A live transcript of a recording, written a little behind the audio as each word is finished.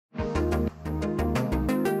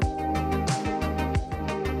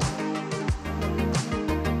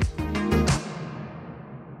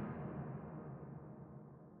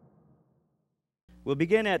We'll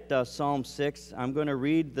begin at Psalm 6. I'm going to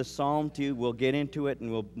read the psalm to you. We'll get into it, and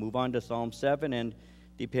we'll move on to Psalm 7. And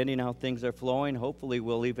depending on how things are flowing, hopefully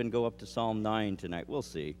we'll even go up to Psalm 9 tonight. We'll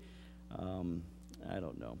see. I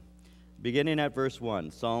don't know. Beginning at verse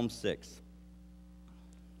 1, Psalm 6.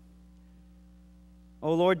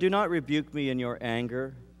 O Lord, do not rebuke me in your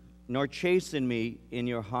anger, nor chasten me in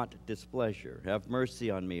your hot displeasure. Have mercy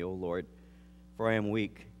on me, O Lord, for I am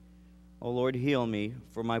weak. O Lord, heal me,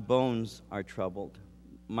 for my bones are troubled.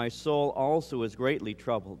 My soul also is greatly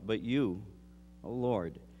troubled, but you, O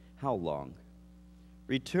Lord, how long?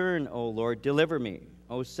 Return, O Lord, deliver me.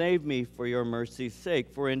 O save me for your mercy's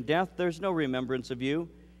sake, for in death there's no remembrance of you.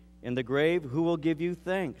 In the grave, who will give you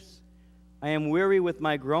thanks? I am weary with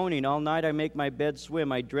my groaning. All night I make my bed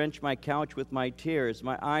swim. I drench my couch with my tears.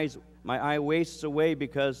 My eye wastes away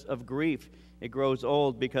because of grief. It grows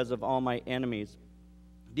old because of all my enemies.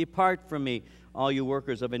 Depart from me, all you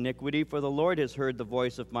workers of iniquity, for the Lord has heard the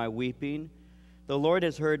voice of my weeping. The Lord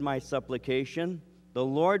has heard my supplication. The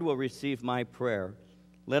Lord will receive my prayer.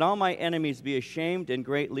 Let all my enemies be ashamed and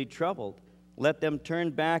greatly troubled. Let them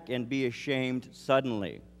turn back and be ashamed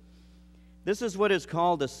suddenly. This is what is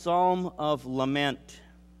called a psalm of lament.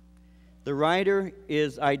 The writer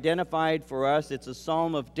is identified for us. It's a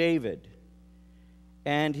psalm of David.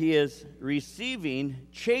 And he is receiving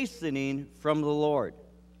chastening from the Lord.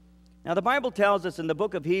 Now, the Bible tells us in the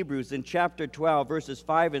book of Hebrews in chapter 12, verses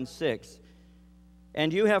 5 and 6,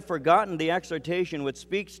 and you have forgotten the exhortation which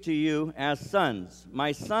speaks to you as sons.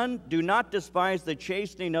 My son, do not despise the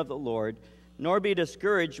chastening of the Lord, nor be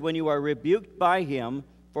discouraged when you are rebuked by him.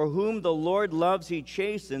 For whom the Lord loves, he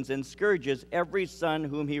chastens and scourges every son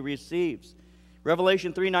whom he receives.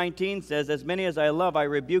 Revelation 3:19 says, as many as I love, I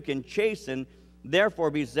rebuke and chasten, therefore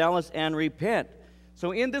be zealous and repent.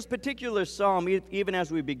 So in this particular psalm, even as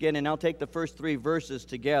we begin, and I'll take the first three verses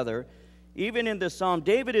together, even in this psalm,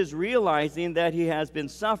 David is realizing that he has been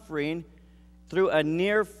suffering through a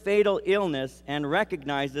near fatal illness and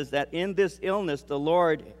recognizes that in this illness, the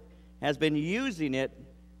Lord has been using it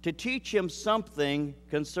to teach him something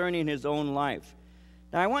concerning his own life.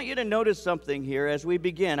 Now, I want you to notice something here as we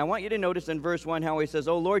begin. I want you to notice in verse 1 how he says,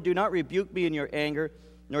 O Lord, do not rebuke me in your anger,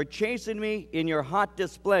 nor chasten me in your hot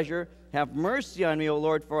displeasure. Have mercy on me, O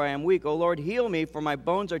Lord, for I am weak. O Lord, heal me, for my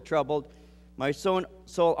bones are troubled. My soul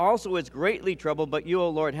also is greatly troubled, but you, O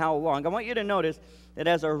Lord, how long? I want you to notice that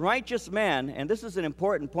as a righteous man, and this is an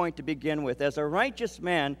important point to begin with, as a righteous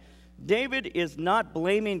man, David is not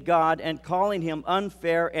blaming God and calling him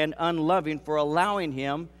unfair and unloving for allowing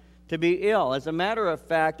him to be ill. As a matter of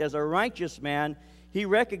fact, as a righteous man, he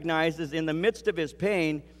recognizes in the midst of his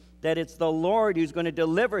pain that it's the Lord who's going to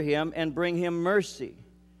deliver him and bring him mercy.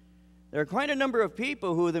 There are quite a number of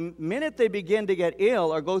people who, the minute they begin to get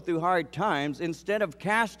ill or go through hard times, instead of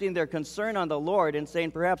casting their concern on the Lord and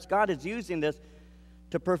saying, perhaps God is using this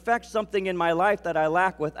to perfect something in my life that I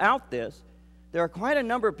lack without this, there are quite a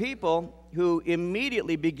number of people who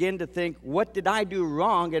immediately begin to think, what did I do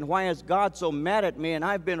wrong, and why is God so mad at me, and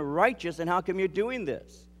I've been righteous, and how come you're doing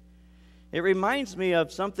this? It reminds me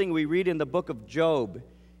of something we read in the book of Job,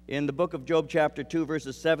 in the book of Job chapter 2,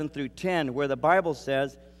 verses 7 through 10, where the Bible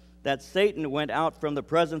says that Satan went out from the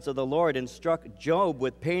presence of the Lord and struck Job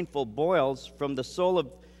with painful boils from the sole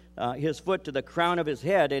of his foot to the crown of his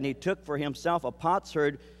head, and he took for himself a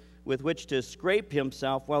potsherd with which to scrape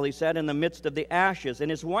himself while he sat in the midst of the ashes.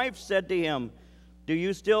 And his wife said to him, do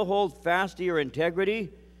you still hold fast to your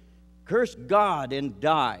integrity? Curse God and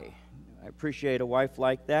die. I appreciate a wife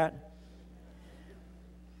like that.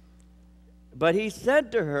 But he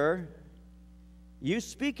said to her, you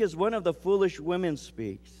speak as one of the foolish women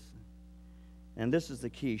speaks. And this is the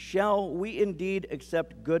key. Shall we indeed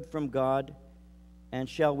accept good from God, and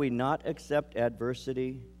shall we not accept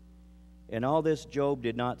adversity? In all this, Job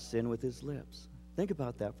did not sin with his lips. Think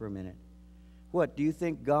about that for a minute. What, do you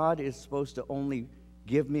think God is supposed to only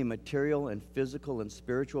give me material and physical and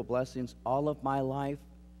spiritual blessings all of my life?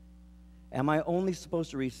 Am I only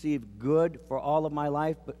supposed to receive good for all of my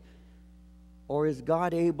life? Or is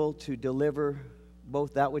God able to deliver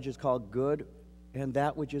both that which is called good and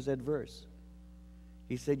that which is adverse?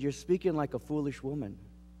 He said, you're speaking like a foolish woman.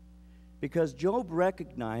 Because Job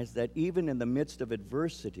recognized that even in the midst of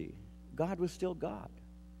adversity, God was still God,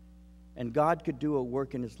 and God could do a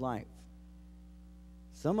work in his life.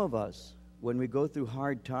 Some of us, when we go through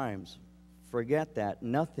hard times, forget that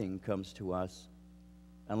nothing comes to us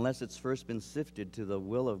unless it's first been sifted to the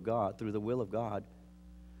will of God, through the will of God,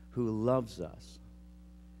 who loves us.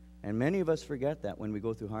 And many of us forget that when we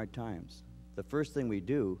go through hard times. The first thing we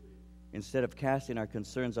do, instead of casting our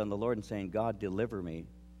concerns on the Lord and saying, God, deliver me,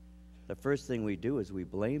 the first thing we do is we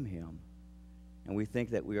blame him. And we think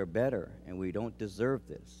that we are better, and we don't deserve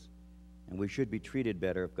this. And we should be treated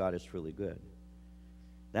better if God is truly good.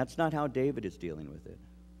 That's not how David is dealing with it.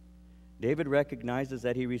 David recognizes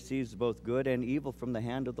that he receives both good and evil from the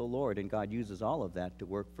hand of the Lord, and God uses all of that to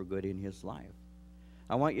work for good in his life.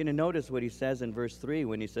 I want you to notice what he says in verse 3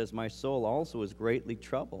 when he says, "My soul also is greatly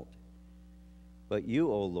troubled. But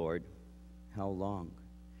you, O Lord, how long?"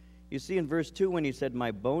 You see in verse 2 when he said,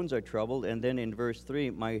 "My bones are troubled," and then in verse 3,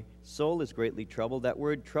 "My soul is greatly troubled," that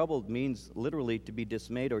word troubled means literally to be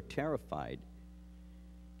dismayed or terrified.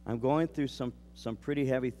 I'm going through some pretty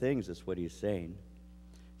heavy things, is what he's saying.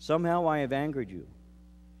 Somehow I have angered you,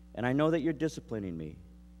 and I know that you're disciplining me.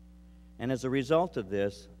 And as a result of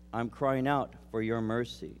this, I'm crying out for your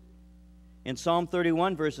mercy. In Psalm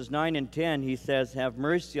 31, verses 9 and 10, he says, "Have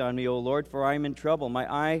mercy on me, O Lord, for I am in trouble.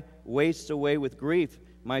 My eye wastes away with grief.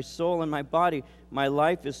 My soul and my body, my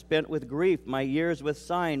life is spent with grief. My years with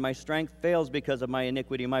sighing. My strength fails because of my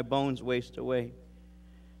iniquity. My bones waste away."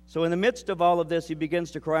 So in the midst of all of this, he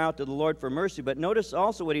begins to cry out to the Lord for mercy. But notice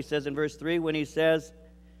also what he says in verse 3 when he says,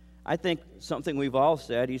 I think something we've all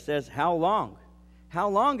said, he says, "How long? How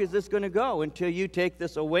long is this going to go until you take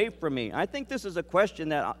this away from me?" I think this is a question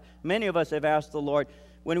that many of us have asked the Lord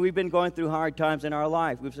when we've been going through hard times in our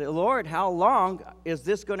life. We've said, "Lord, how long is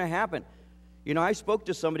this going to happen?" You know, I spoke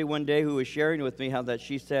to somebody one day who was sharing with me how that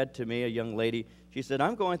she said to me, a young lady, she said,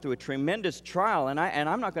 "I'm going through a tremendous trial, and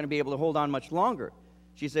I'm not going to be able to hold on much longer."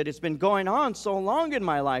 She said, "It's been going on so long in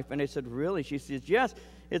my life." And I said, "Really?" She says, "Yes,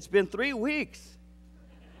 it's been 3 weeks.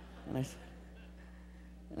 And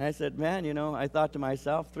I said, "Man, you know," I thought to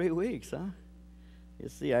myself, 3 weeks, huh? You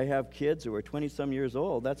see, I have kids who are 20-some years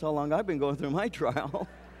old. That's how long I've been going through my trial.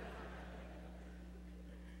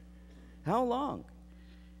 How long?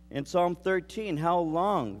 In Psalm 13, how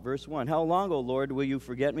long, verse 1, "How long, O Lord, will you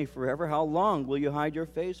forget me forever? How long will you hide your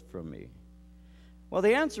face from me?" Well,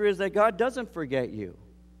 the answer is that God doesn't forget you.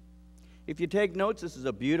 If you take notes, this is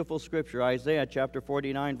a beautiful scripture, Isaiah chapter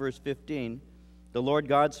 49, verse 15. The Lord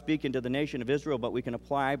God speaking to the nation of Israel, but we can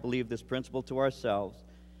apply, I believe, this principle to ourselves.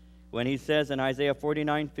 When he says in Isaiah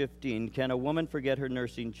 49:15, "Can a woman forget her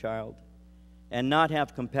nursing child and not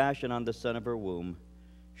have compassion on the son of her womb?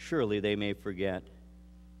 Surely they may forget,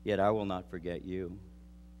 yet I will not forget you."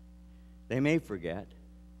 They may forget,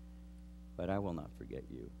 but I will not forget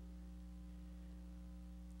you.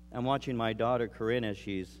 I'm watching my daughter Corinne as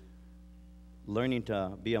she's learning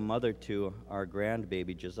to be a mother to our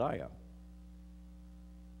grandbaby Josiah.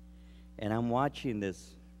 And I'm watching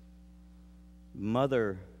this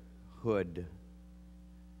motherhood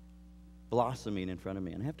blossoming in front of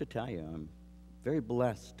me. And I have to tell you, I'm very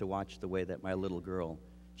blessed to watch the way that my little girl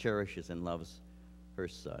cherishes and loves her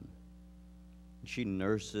son. She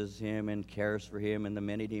nurses him and cares for him, and the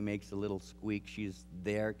minute he makes a little squeak, she's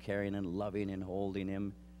there caring and loving and holding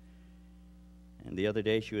him. And the other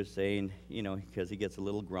day she was saying, you know, because he gets a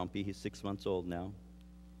little grumpy, he's 6 months old now.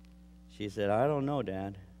 She said, "I don't know,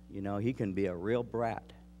 Dad. You know, he can be a real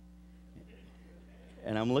brat."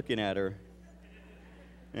 And I'm looking at her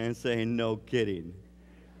and saying, "No kidding.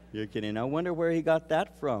 You're kidding. I wonder where he got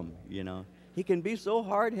that from, you know. He can be so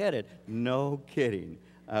hard-headed." No kidding.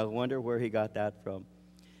 I wonder where he got that from.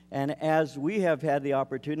 And as we have had the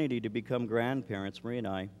opportunity to become grandparents, Marie and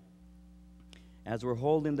I, as we're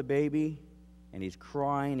holding the baby and he's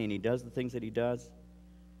crying and he does the things that he does,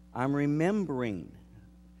 I'm remembering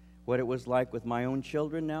what it was like with my own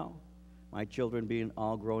children now, my children being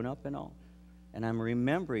all grown up and all. And I'm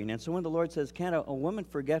remembering. And so when the Lord says, "Can a woman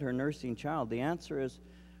forget her nursing child?" the answer is,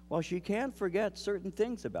 well, she can forget certain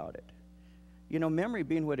things about it. You know, memory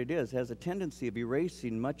being what it is, has a tendency of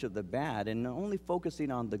erasing much of the bad and only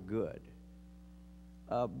focusing on the good.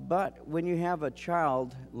 But when you have a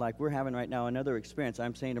child like we're having right now, another experience,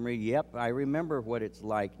 I'm saying to Marie, "Yep, I remember what it's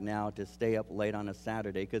like now to stay up late on a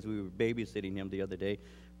Saturday," because we were babysitting him the other day.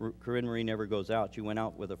 Corinne Marie never goes out. She went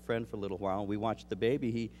out with a friend for a little while. We watched the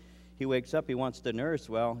baby. He wakes up. He wants to nurse.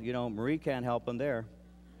 Well, you know, Marie can't help him there.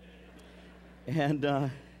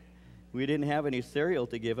 And we didn't have any cereal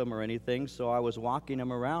to give him or anything, so I was walking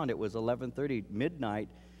him around. It was 11:30, midnight,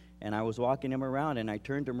 and I was walking him around, and I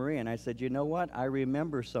turned to Marie, and I said, "You know what? I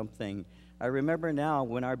remember something. I remember now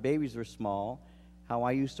when our babies were small, how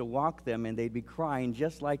I used to walk them, and they'd be crying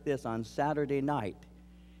just like this on Saturday night,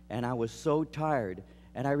 and I was so tired.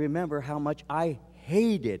 And I remember how much I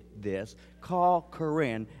hated this. Call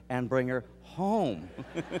Corinne and bring her home.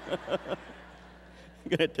 I'm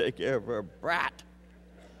going to take care of her brat."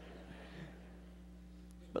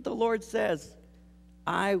 But the Lord says,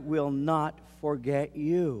 "I will not forget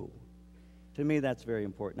you." To me, that's very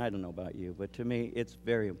important. I don't know about you, but to me, it's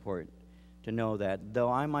very important to know that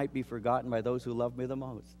though I might be forgotten by those who love me the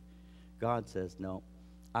most, God says, no,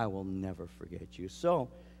 I will never forget you. So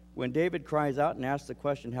when David cries out and asks the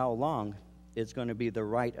question, how long, it's going to be the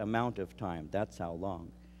right amount of time. That's how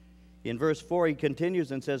long. In verse 4, he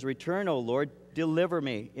continues and says, return, O Lord, deliver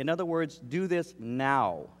me. In other words, do this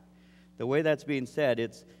now. The way that's being said,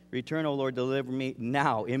 it's, return, O Lord, deliver me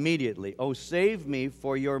now, immediately. Oh, save me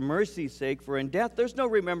for your mercy's sake, for in death there's no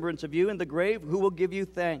remembrance of you. In the grave, who will give you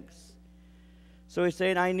thanks? So he's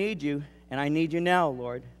saying, I need you, and I need you now,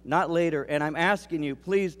 Lord, not later. And I'm asking you,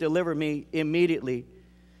 please deliver me immediately.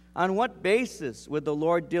 On what basis would the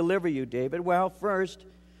Lord deliver you, David? Well, first,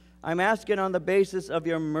 I'm asking on the basis of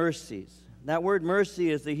your mercies. That word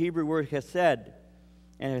mercy is the Hebrew word hesed.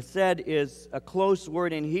 And hesed is a close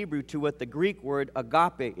word in Hebrew to what the Greek word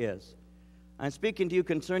agape is. I'm speaking to you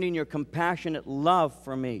concerning your compassionate love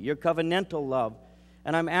for me, your covenantal love.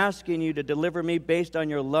 And I'm asking you to deliver me based on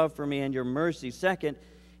your love for me and your mercy. Second,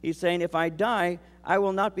 he's saying, if I die, I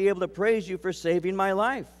will not be able to praise you for saving my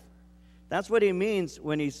life. That's what he means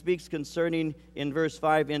when he speaks concerning, in verse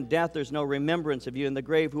 5, in death there's no remembrance of you. In the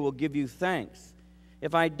grave, who will give you thanks?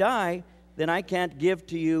 If I die, then I can't give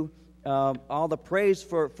to you all the praise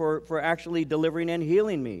for actually delivering and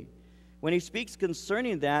healing me. When he speaks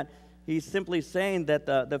concerning that, he's simply saying that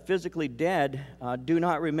the physically dead do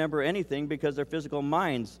not remember anything because their physical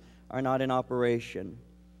minds are not in operation.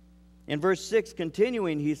 In verse 6,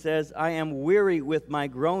 continuing, he says, I am weary with my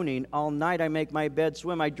groaning. All night I make my bed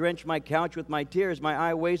swim. I drench my couch with my tears. My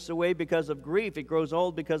eye wastes away because of grief. It grows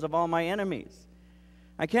old because of all my enemies.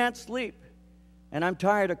 I can't sleep, and I'm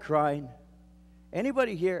tired of crying.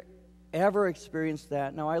 Anybody here ever experienced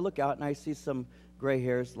that? Now, I look out and I see some gray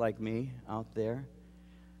hairs like me out there.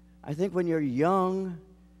 I think when you're young,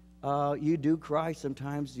 you do cry.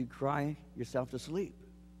 Sometimes you cry yourself to sleep.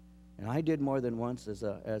 And I did more than once as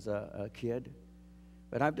a kid.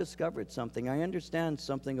 But I've discovered something. I understand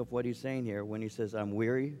something of what he's saying here when he says, I'm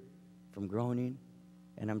weary from groaning,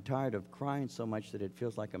 and I'm tired of crying so much that it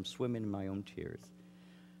feels like I'm swimming in my own tears.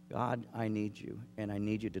 God, I need you, and I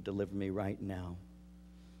need you to deliver me right now.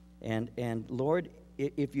 And Lord,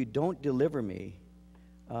 if you don't deliver me,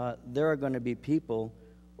 there are going to be people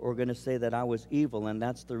who are going to say that I was evil, and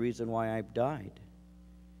that's the reason why I've died.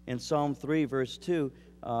 In Psalm 3, verse 2,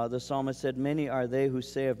 the psalmist said, many are they who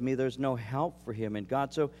say of me, there's no help for him in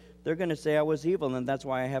God. So they're going to say I was evil, and that's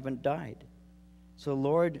why I haven't died. So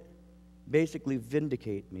Lord, basically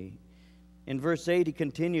vindicate me. In verse 8, he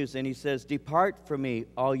continues, and he says, depart from me,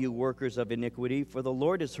 all you workers of iniquity, for the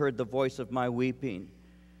Lord has heard the voice of my weeping.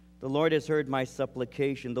 The Lord has heard my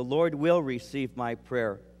supplication. The Lord will receive my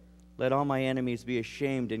prayer. Let all my enemies be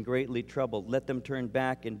ashamed and greatly troubled. Let them turn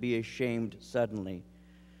back and be ashamed suddenly.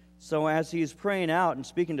 So as he's praying out and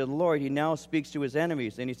speaking to the Lord, he now speaks to his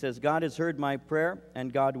enemies, and he says, God has heard my prayer,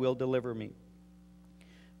 and God will deliver me.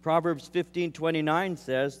 Proverbs 15:29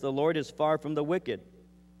 says, the Lord is far from the wicked,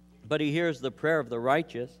 but he hears the prayer of the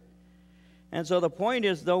righteous. And so the point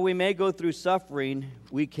is, though we may go through suffering,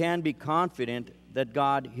 we can be confident that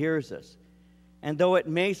God hears us. And though it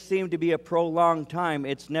may seem to be a prolonged time,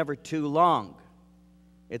 it's never too long.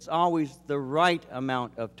 It's always the right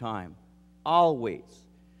amount of time. Always.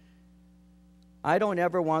 I don't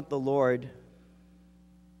ever want the Lord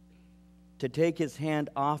to take his hand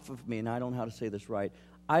off of me, and I don't know how to say this right.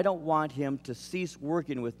 I don't want him to cease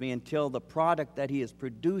working with me until the product that he is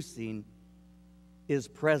producing is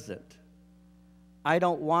present. I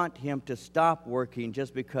don't want him to stop working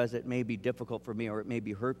just because it may be difficult for me or it may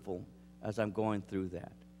be hurtful as I'm going through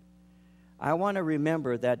that. I want to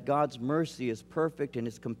remember that God's mercy is perfect and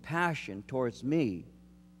his compassion towards me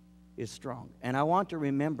is strong. And I want to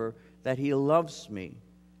remember that he loves me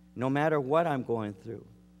no matter what I'm going through,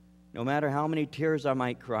 no matter how many tears I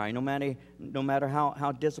might cry, no matter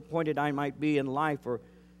how disappointed I might be in life, or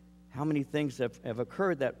how many things have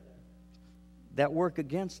occurred that work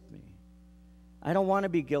against me. I don't want to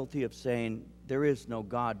be guilty of saying there is no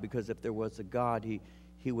God, because if there was a God,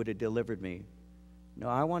 he would have delivered me. No,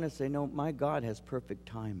 I want to say, no, my God has perfect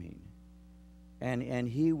timing. And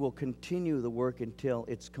he will continue the work until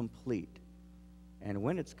it's complete. And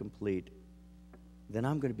when it's complete, then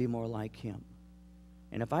I'm going to be more like him.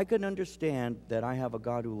 And if I can understand that I have a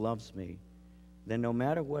God who loves me, then no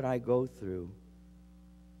matter what I go through,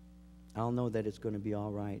 I'll know that it's going to be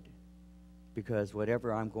all right. Because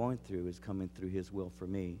whatever I'm going through is coming through his will for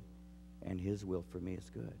me, and his will for me is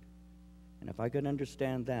good. And if I can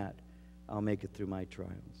understand that, I'll make it through my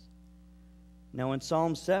trials. Now in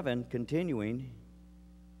Psalm 7, continuing,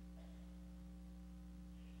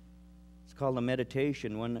 it's called a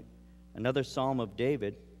meditation, another Psalm of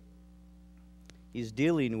David. He's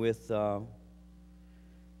dealing with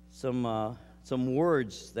some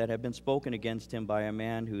words that have been spoken against him by a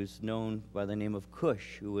man who's known by the name of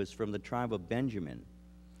Cush, who was from the tribe of Benjamin.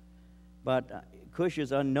 But Cush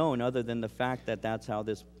is unknown other than the fact that that's how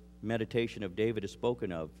this meditation of David is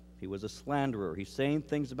spoken of. He was a slanderer. He's saying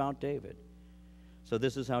things about David. So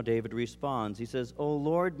this is how David responds. He says, "O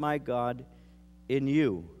Lord my God, in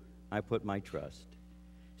you I put my trust.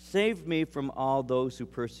 Save me from all those who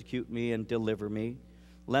persecute me and deliver me,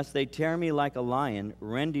 lest they tear me like a lion,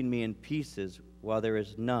 rending me in pieces while there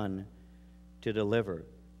is none to deliver."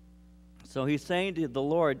 So he's saying to the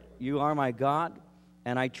Lord, you are my God,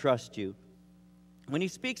 and I trust you. When he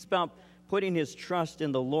speaks about putting his trust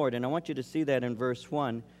in the Lord, and I want you to see that in verse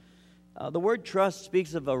 1, the word trust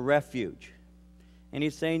speaks of a refuge. And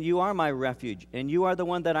he's saying, you are my refuge, and you are the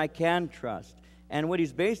one that I can trust. And what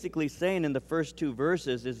he's basically saying in the first two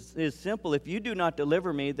verses is simple. If you do not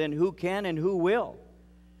deliver me, then who can and who will?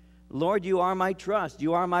 Lord, you are my trust.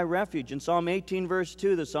 You are my refuge. In Psalm 18, verse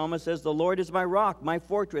 2, the psalmist says, the Lord is my rock, my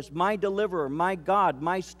fortress, my deliverer, my God,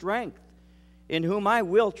 my strength, in whom I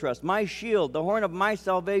will trust, my shield, the horn of my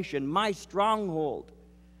salvation, my stronghold.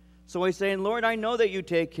 So he's saying, Lord, I know that you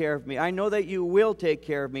take care of me. I know that you will take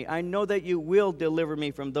care of me. I know that you will deliver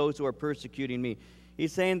me from those who are persecuting me.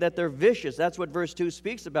 He's saying that they're vicious. That's what verse 2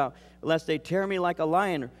 speaks about. Lest they tear me like a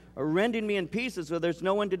lion, or rending me in pieces so there's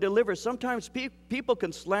no one to deliver. Sometimes people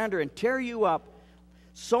can slander and tear you up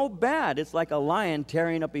so bad it's like a lion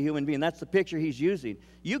tearing up a human being. That's the picture he's using.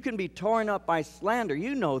 You can be torn up by slander.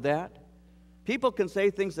 You know that. People can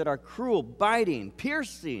say things that are cruel, biting,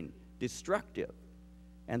 piercing, destructive.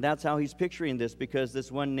 And that's how he's picturing this, because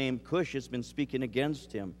this one named Cush has been speaking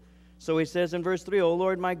against him. So he says in verse 3, O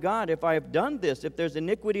Lord my God, if I have done this, if there's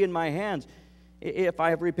iniquity in my hands, if I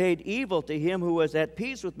have repaid evil to him who was at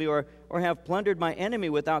peace with me, or have plundered my enemy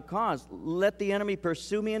without cause, let the enemy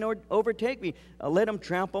pursue me and overtake me. Let him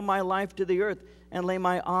trample my life to the earth and lay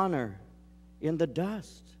my honor in the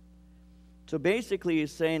dust. So basically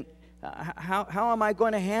he's saying, how am I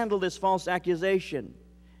going to handle this false accusation?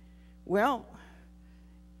 Well,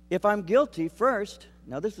 if I'm guilty first,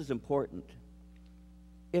 now this is important.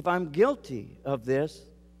 If I'm guilty of this,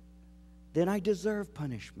 then I deserve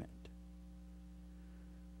punishment.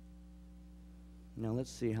 Now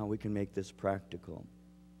let's see how we can make this practical.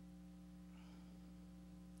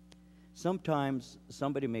 Sometimes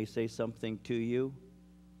somebody may say something to you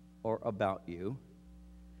or about you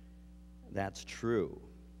that's true.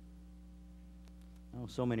 Oh,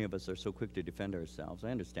 so many of us are so quick to defend ourselves.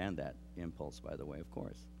 I understand that impulse, by the way, of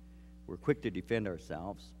course. We're quick to defend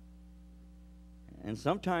ourselves. And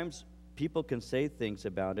sometimes people can say things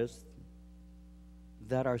about us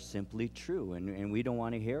that are simply true, and we don't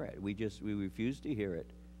want to hear it. We refuse to hear it.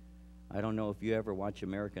 I don't know if you ever watch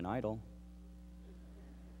American Idol.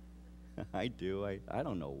 I do. I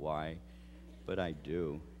don't know why, but I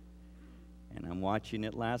do. And I'm watching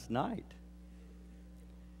it last night.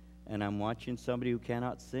 And I'm watching somebody who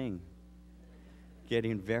cannot sing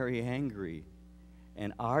getting very angry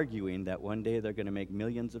and arguing that one day they're going to make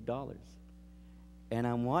millions of dollars. And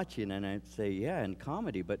I'm watching and I'd say, yeah, in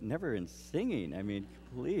comedy, but never in singing. I mean,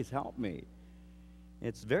 please help me.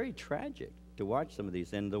 It's very tragic to watch some of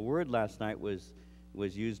these. And the word last night was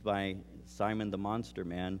used by Simon the Monster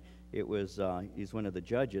Man. It was, he's one of the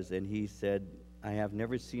judges, and he said, I have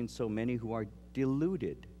never seen so many who are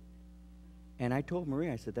deluded. And I told Marie,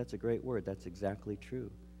 I said, that's a great word. That's exactly true.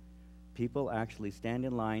 People actually stand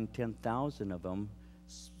in line, 10,000 of them,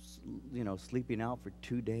 sleeping out for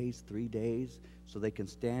 2 days, 3 days, so they can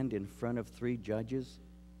stand in front of 3 judges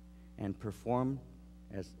and perform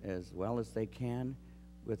as well as they can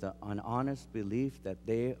with an honest belief that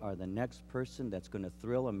they are the next person that's going to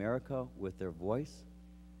thrill America with their voice.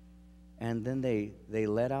 And then they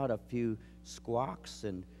let out a few squawks,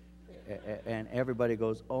 and everybody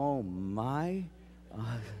goes, oh my,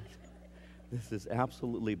 this is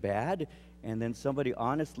absolutely bad. And then somebody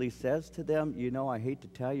honestly says to them, I hate to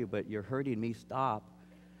tell you, but you're hurting me, stop.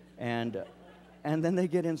 And then they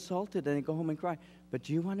get insulted and they go home and cry. But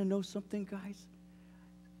do you want to know something, guys?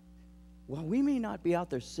 Well, we may not be out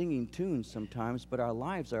there singing tunes sometimes, but our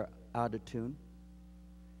lives are out of tune.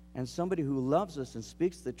 And somebody who loves us and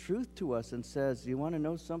speaks the truth to us and says, you want to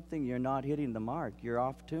know something? You're not hitting the mark. You're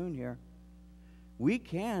off tune here. We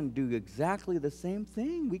can do exactly the same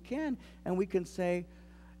thing. We can. And we can say,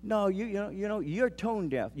 no, you're tone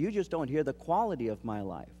deaf. You just don't hear the quality of my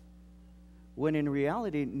life. When in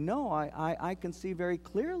reality, no, I can see very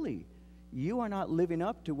clearly you are not living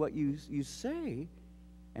up to what you say,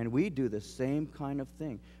 and we do the same kind of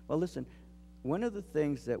thing. Well, listen, one of the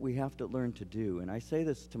things that we have to learn to do, and I say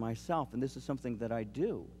this to myself, and this is something that I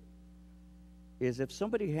do, is if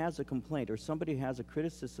somebody has a complaint or somebody has a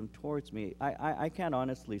criticism towards me, I can't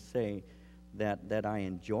honestly say that I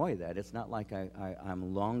enjoy that. It's not like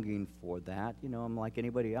I'm longing for that. You know, I'm like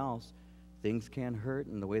anybody else. Things can hurt,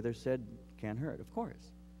 and the way they're said can hurt, of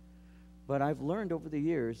course. But I've learned over the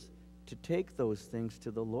years to take those things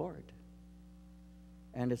to the Lord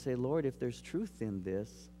and to say, Lord, if there's truth in this,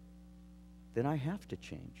 then I have to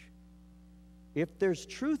change. If there's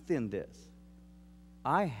truth in this,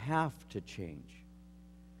 I have to change.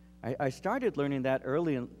 I started learning that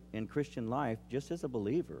early in Christian life just as a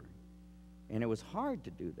believer, and it was hard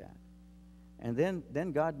to do that. And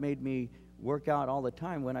then God made me work out all the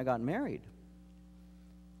time when I got married.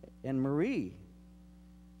 And Marie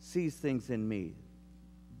sees things in me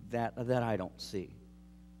that I don't see,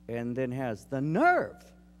 and then has the nerve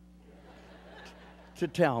to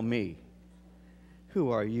tell me,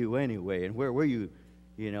 who are you anyway, and where were you,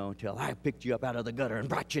 till I picked you up out of the gutter and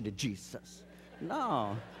brought you to Jesus.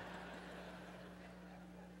 No.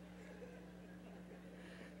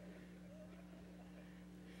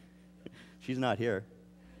 She's not here.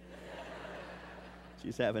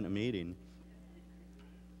 She's having a meeting.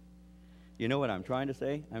 You know what I'm trying to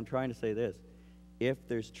say? I'm trying to say this. If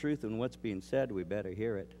there's truth in what's being said, we better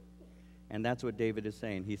hear it. And that's what David is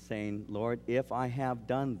saying. He's saying, Lord, if I have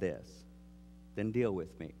done this, then deal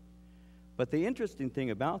with me. But the interesting thing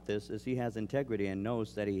about this is he has integrity and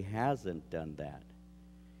knows that he hasn't done that.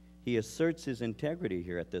 He asserts his integrity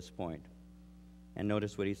here at this point. And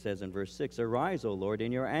notice what he says in verse 6. Arise, O Lord,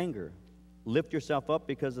 in your anger. Lift yourself up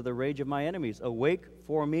because of the rage of my enemies. Awake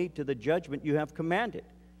for me to the judgment you have commanded.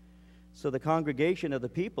 So the congregation of the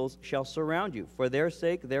peoples shall surround you. For their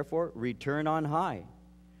sake, therefore, return on high.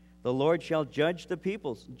 The Lord shall judge the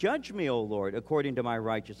peoples. Judge me, O Lord, according to my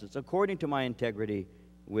righteousness, according to my integrity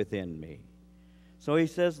within me. So he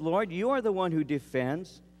says, Lord, you are the one who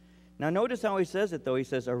defends. Now notice how he says it, though. He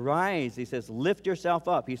says, arise. He says, lift yourself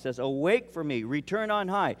up. He says, awake for me. Return on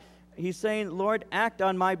high. He's saying, Lord, act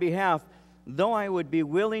on my behalf. Though I would be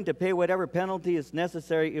willing to pay whatever penalty is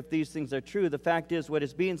necessary if these things are true, the fact is what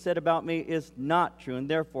is being said about me is not true, and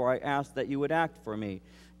therefore I ask that you would act for me.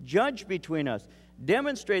 Judge between us.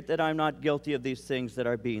 Demonstrate that I'm not guilty of these things that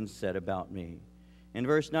are being said about me. In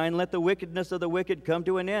verse 9, let the wickedness of the wicked come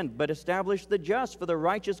to an end, but establish the just, for the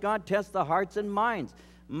righteous God tests the hearts and minds.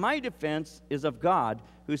 My defense is of God,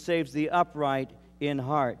 who saves the upright in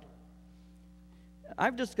heart.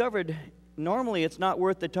 I've discovered normally it's not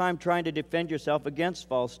worth the time trying to defend yourself against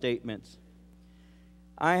false statements.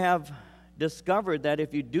 I have discovered that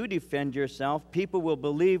if you do defend yourself, people will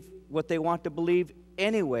believe what they want to believe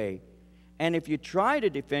anyway. And if you try to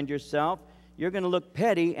defend yourself, you're going to look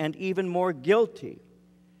petty and even more guilty.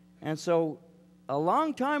 And so a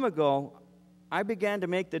long time ago, I began to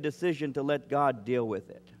make the decision to let God deal with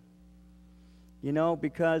it.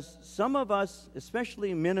 Because some of us,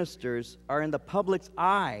 especially ministers, are in the public's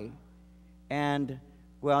eye. And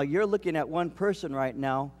while you're looking at one person right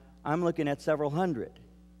now, I'm looking at several hundred.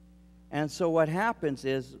 And so what happens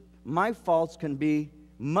is my faults can be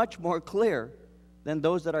much more clear than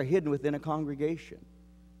those that are hidden within a congregation.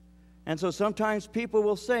 And so sometimes people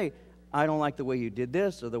will say, I don't like the way you did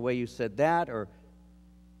this or the way you said that.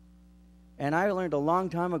 And I learned a long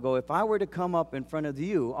time ago, if I were to come up in front of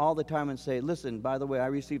you all the time and say, listen, by the way, I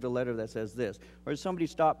received a letter that says this, or somebody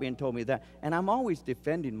stopped me and told me that, and I'm always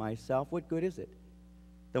defending myself, what good is it?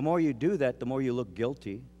 The more you do that, the more you look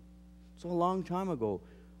guilty. So a long time ago,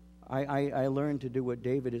 I learned to do what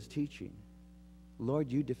David is teaching.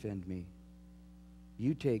 Lord, you defend me.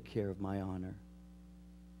 You take care of my honor.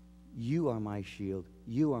 You are my shield.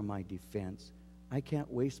 You are my defense. I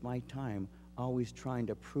can't waste my time always trying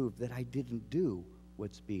to prove that I didn't do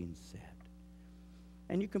what's being said.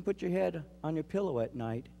 And you can put your head on your pillow at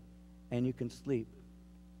night and you can sleep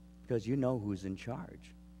because you know who's in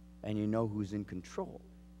charge and you know who's in control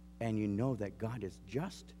and you know that God is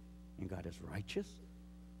just and God is righteous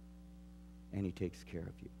and he takes care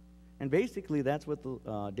of you. And basically that's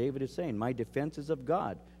what David is saying. My defense is of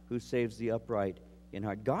God who saves the upright in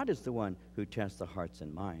heart. God is the one who tests the hearts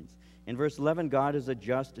and minds. In verse 11, God is a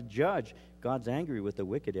just judge. God's angry with the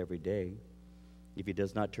wicked every day. If he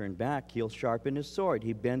does not turn back, he'll sharpen his sword.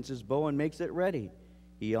 He bends his bow and makes it ready.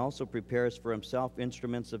 He also prepares for himself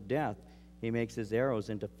instruments of death. He makes his arrows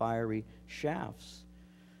into fiery shafts.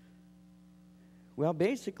 Well,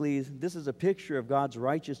 basically, this is a picture of God's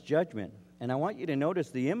righteous judgment. And I want you to notice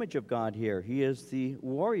the image of God here. He is the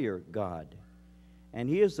warrior God. And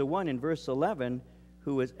he is the one in verse 11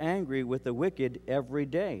 who is angry with the wicked every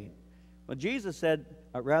day. Well, Jesus said,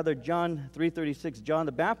 John 3:36, John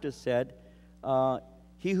the Baptist said,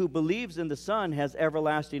 he who believes in the Son has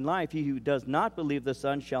everlasting life. He who does not believe the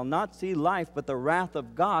Son shall not see life, but the wrath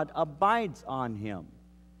of God abides on him.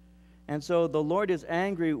 And so the Lord is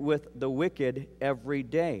angry with the wicked every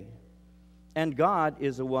day. And God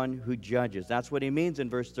is the one who judges. That's what he means in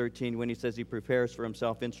verse 13 when he says he prepares for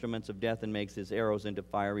himself instruments of death and makes his arrows into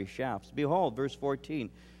fiery shafts. Behold, verse 14,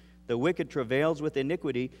 the wicked travails with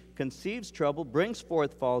iniquity, conceives trouble, brings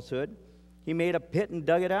forth falsehood. He made a pit and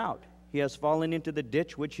dug it out. He has fallen into the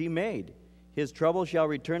ditch which he made. His trouble shall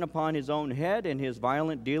return upon his own head, and his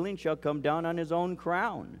violent dealing shall come down on his own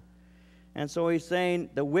crown. And so he's saying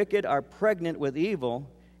the wicked are pregnant with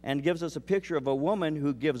evil, and gives us a picture of a woman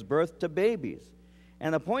who gives birth to babies.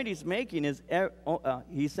 And the point he's making is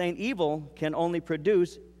he's saying evil can only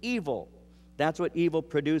produce evil. That's what evil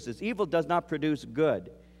produces. Evil does not produce good.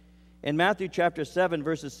 In Matthew chapter 7,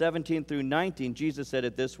 verses 17 through 19, Jesus said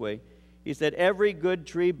it this way. He said, every good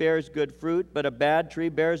tree bears good fruit, but a bad tree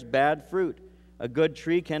bears bad fruit. A good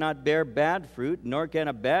tree cannot bear bad fruit, nor can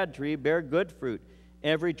a bad tree bear good fruit.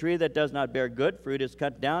 Every tree that does not bear good fruit is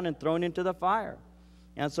cut down and thrown into the fire.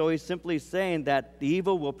 And so he's simply saying that the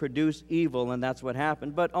evil will produce evil, and that's what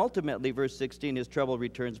happened. But ultimately, verse 16, his trouble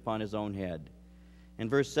returns upon his own head. In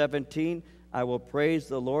verse 17, I will praise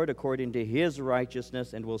the Lord according to his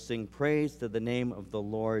righteousness, and will sing praise to the name of the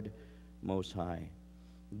Lord Most High.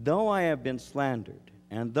 Though I have been slandered,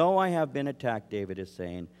 and though I have been attacked, David is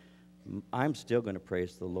saying, I'm still going to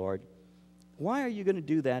praise the Lord. Why are you going to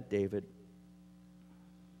do that, David?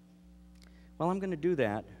 Well, I'm going to do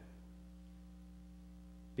that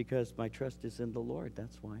because my trust is in the Lord,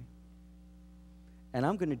 that's why. And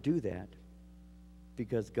I'm going to do that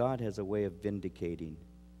because God has a way of vindicating.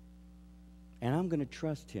 And I'm going to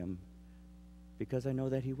trust him because I know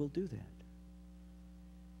that he will do that.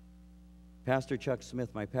 Pastor Chuck Smith,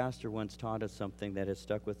 my pastor, once taught us something that has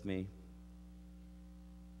stuck with me.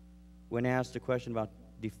 When asked a question about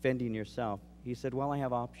defending yourself, he said, well, I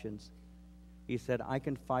have options. He said, I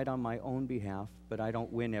can fight on my own behalf, but I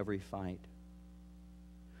don't win every fight.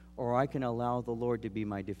 Or I can allow the Lord to be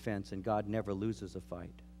my defense, and God never loses a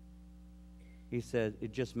fight. He said,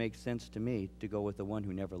 it just makes sense to me to go with the one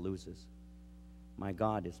who never loses. My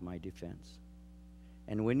God is my defense.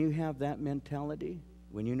 And when you have that mentality,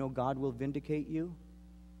 when you know God will vindicate you,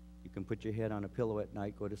 you can put your head on a pillow at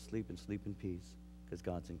night, go to sleep, and sleep in peace, because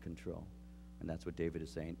God's in control. And that's what David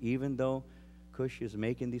is saying. Even though Cush is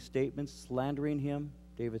making these statements, slandering him,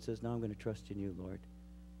 David says, no, I'm going to trust in you, Lord.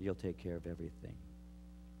 You'll take care of everything.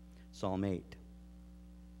 Psalm 8.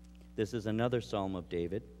 This is another psalm of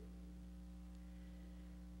David.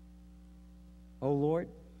 O Lord,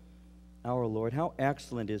 our Lord, how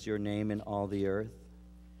excellent is your name in all the earth,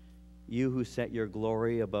 you who set your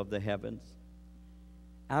glory above the heavens.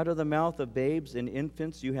 Out of the mouth of babes and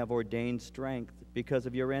infants you have ordained strength because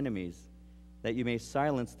of your enemies, that you may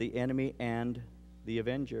silence the enemy and the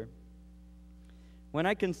avenger. When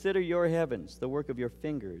I consider your heavens, the work of your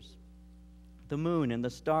fingers, the moon and the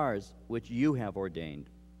stars which you have ordained,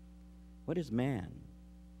 what is man,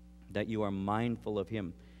 that you are mindful of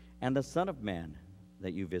him, and the Son of Man,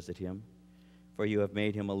 that you visit him? For you have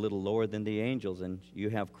made him a little lower than the angels, and you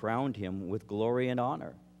have crowned him with glory and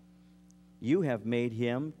honor. You have made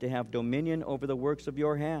him to have dominion over the works of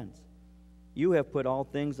your hands. You have put all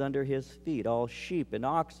things under his feet, all sheep and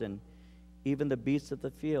oxen, even the beasts of the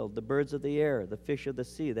field, the birds of the air, the fish of the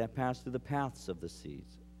sea that pass through the paths of the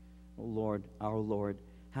seas. O Lord, our Lord,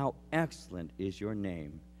 how excellent is your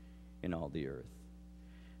name in all the earth.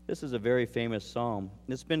 This is a very famous psalm.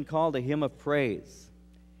 It's been called a hymn of praise.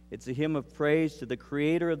 It's a hymn of praise to the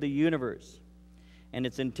Creator of the universe. And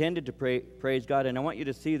it's intended to praise God, and I want you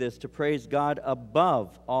to see this, to praise God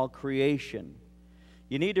above all creation.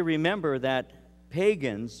 You need to remember that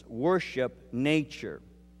pagans worship nature.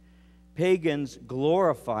 Pagans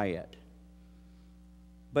glorify it,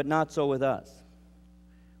 but not so with us.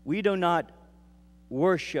 We do not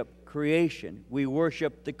worship creation. We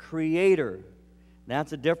worship the Creator.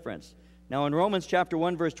 That's a difference. Now, in Romans chapter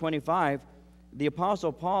 1, verse 25, the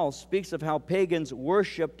Apostle Paul speaks of how pagans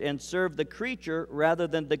worshiped and served the creature rather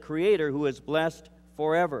than the Creator, who is blessed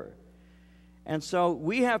forever. And so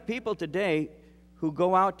we have people today who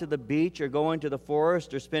go out to the beach or go into the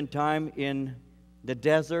forest or spend time in the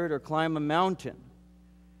desert or climb a mountain.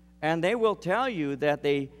 And they will tell you that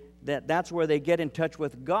that's where they get in touch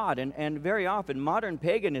with God. And very often modern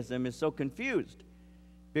paganism is so confused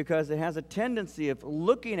because it has a tendency of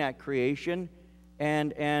looking at creation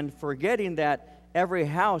and forgetting that every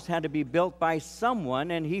house had to be built by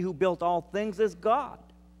someone, and he who built all things is God.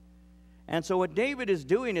 And so what David is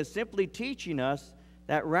doing is simply teaching us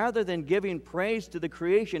that rather than giving praise to the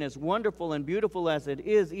creation, as wonderful and beautiful as it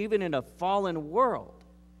is, even in a fallen world,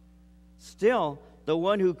 still, the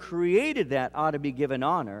one who created that ought to be given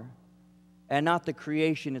honor and not the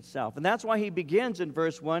creation itself. And that's why he begins in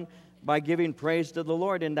verse 1 by giving praise to the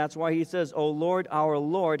Lord. And that's why he says, O Lord, our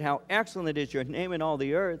Lord, how excellent is your name in all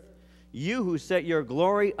the earth, you who set your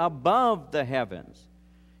glory above the heavens.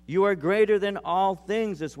 You are greater than all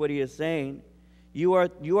things, is what he is saying. You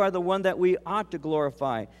are the one that we ought to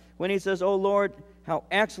glorify. When he says, O Lord, how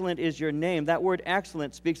excellent is your name, that word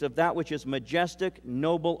excellent speaks of that which is majestic,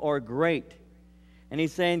 noble, or great. And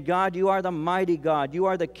he's saying, God, you are the mighty God. You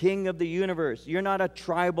are the King of the universe. You're not a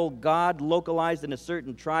tribal God localized in a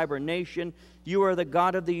certain tribe or nation. You are the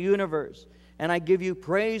God of the universe. And I give you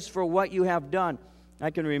praise for what you have done. I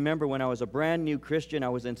can remember when I was a brand new Christian, I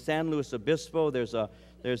was in San Luis Obispo. There's a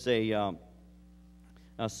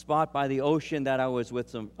spot by the ocean that I was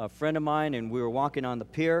with a friend of mine, and we were walking on the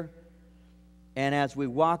pier. And as we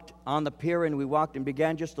walked on the pier and we walked and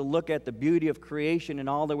began just to look at the beauty of creation and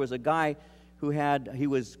all, there was a guy he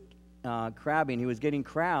was crabbing. He was getting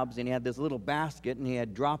crabs, and he had this little basket, and he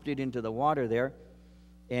had dropped it into the water there.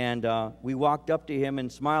 And we walked up to him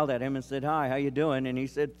and smiled at him and said, hi, how you doing? And he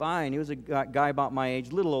said, fine. He was a guy about my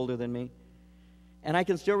age, a little older than me. And I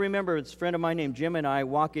can still remember this friend of mine named Jim and I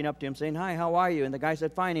walking up to him saying, hi, how are you? And the guy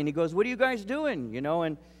said, fine. And he goes, what are you guys doing? You know,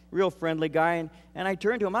 and real friendly guy. And I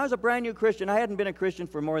turned to him. I was a brand new Christian. I hadn't been a Christian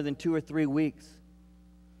for more than 2 or 3 weeks.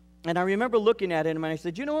 And I remember looking at him, and I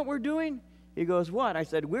said, you know what we're doing? He goes, what? I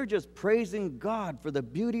said, we're just praising God for the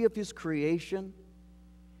beauty of his creation.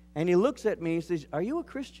 And he looks at me, he says, are you a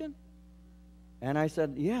Christian? And I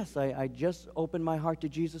said, yes, I just opened my heart to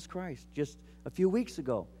Jesus Christ just a few weeks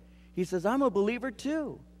ago. He says, I'm a believer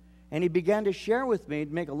too. And he began to share with me,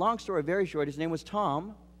 to make a long story very short, his name was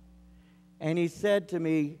Tom. And he said to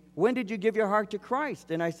me, when did you give your heart to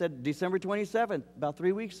Christ? And I said, December 27th, about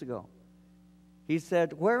 3 weeks ago. He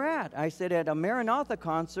said, where at? I said, at a Maranatha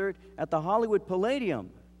concert at the Hollywood Palladium.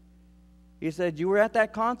 He said, you were at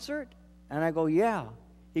that concert? And I go, yeah.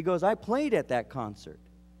 He goes, I played at that concert.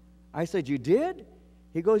 I said, you did?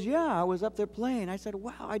 He goes, yeah, I was up there playing. I said,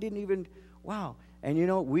 wow, wow. And you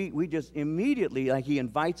know, we just immediately, like, he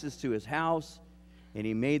invites us to his house, and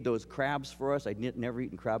he made those crabs for us. I'd never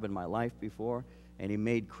eaten crab in my life before. And he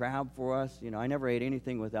made crab for us. You know, I never ate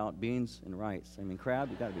anything without beans and rice. I mean, crab,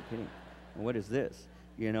 you got to be kidding. And what is this?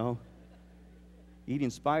 You know,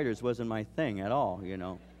 eating spiders wasn't my thing at all, you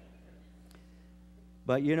know.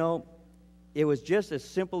 But, you know, it was just as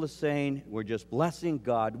simple as saying, we're just blessing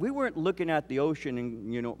God. We weren't looking at the ocean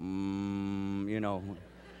and,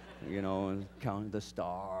 counting the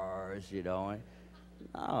stars, you know.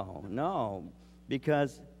 No,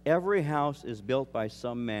 because every house is built by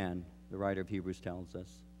some man, the writer of Hebrews tells us.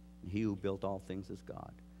 He who built all things is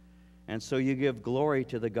God. And so you give glory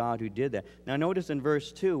to the God who did that. Now notice in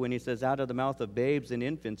verse 2 when he says, out of the mouth of babes and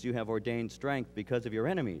infants you have ordained strength because of your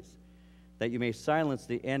enemies, that you may silence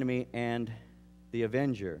the enemy and the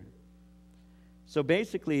avenger. So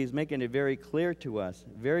basically he's making it very clear to us,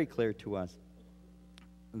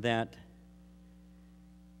 that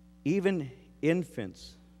even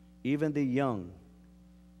infants, even the young,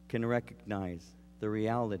 can recognize the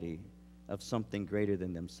reality of something greater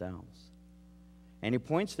than themselves. And he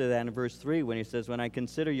points to that in verse 3 when he says, when I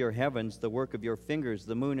consider your heavens, the work of your fingers,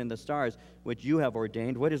 the moon and the stars, which you have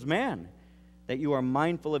ordained, what is man, that you are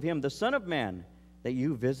mindful of him, the Son of Man, that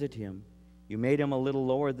you visit him? You made him a little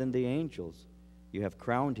lower than the angels. You have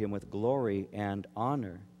crowned him with glory and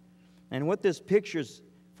honor. And what this pictures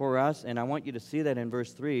for us, and I want you to see that in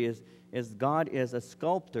verse 3, is God is a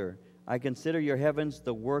sculptor. I consider your heavens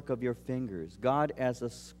the work of your fingers. God as a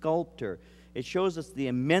sculptor. It shows us the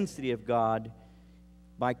immensity of God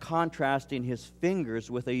by contrasting his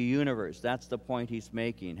fingers with a universe. That's the point he's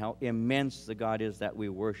making, how immense the God is that we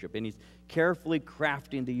worship. And he's carefully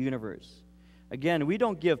crafting the universe. Again, we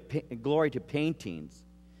don't give glory to paintings.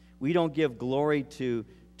 We don't give glory to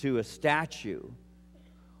a statue.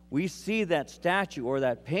 We see that statue or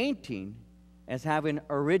that painting as having an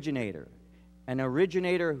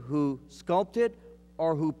originator who sculpted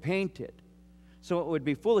or who painted. So it would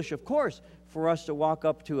be foolish, of course, for us to walk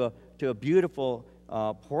up to a beautiful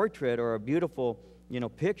portrait or a beautiful,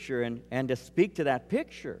 picture and to speak to that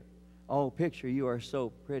picture. Oh, picture, you are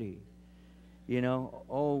so pretty.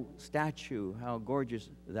 Oh, statue, how gorgeous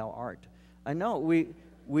thou art. I know,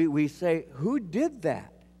 we say, who did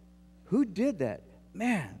that? Who did that?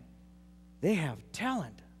 Man, they have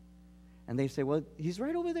talent. And they say, well, he's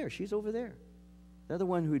right over there. She's over there. They're the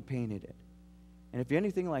one who'd painted it. And if you're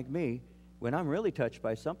anything like me, when I'm really touched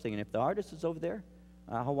by something, and if the artist is over there,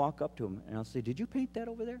 I'll walk up to him and I'll say, "Did you paint that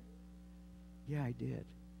over there?" "Yeah, I did."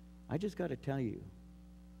 I just got to tell you,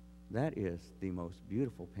 that is the most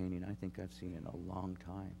beautiful painting I think I've seen in a long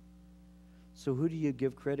time. So who do you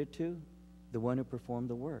give credit to? The one who performed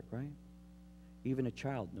the work, right? Even a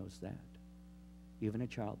child knows that. Even a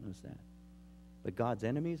child knows that. But God's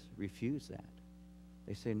enemies refuse that.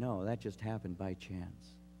 They say, no, that just happened by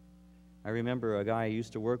chance. I remember a guy I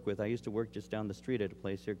used to work with. I used to work just down the street at a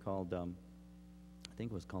place here called, I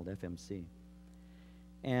think it was called FMC.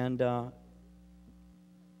 And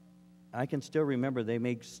I can still remember they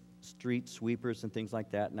make street sweepers and things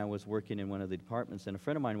like that, and I was working in one of the departments, and a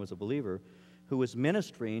friend of mine was a believer who was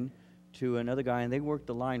ministering to another guy, and they worked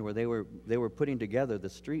the line where they were putting together the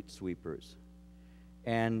street sweepers.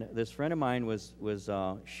 And this friend of mine was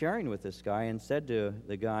sharing with this guy and said to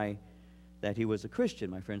the guy that he was a Christian.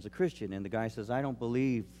 My friend's a Christian. And the guy says, "I don't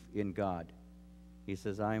believe in God." He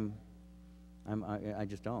says, I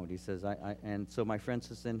just don't. He says, and so my friend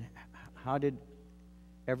says, "Then how did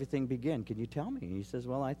everything begin? Can you tell me?" And he says,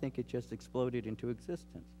 "Well, I think it just exploded into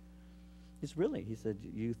existence." It's really, he said,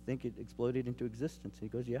 "You think it exploded into existence?" He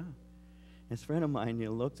goes, "Yeah." His friend of mine,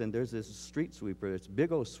 looks, and there's this street sweeper. It's a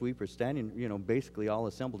big old sweeper standing, basically all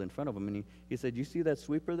assembled in front of him. And he said, "You see that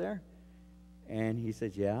sweeper there?" And he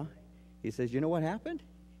says, "Yeah." He says, "You know what happened?"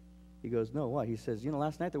 He goes, "No, what?" He says,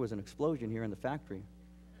 "Last night there was an explosion here in the factory.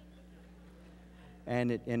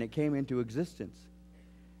 And it came into existence."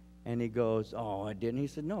 And he goes, "Oh, it didn't?" He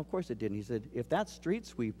said, "No, of course it didn't." He said, "If that street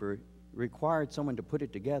sweeper required someone to put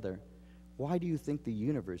it together, why do you think the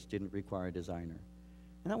universe didn't require a designer?"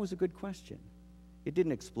 And that was a good question. It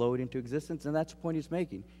didn't explode into existence, and that's the point he's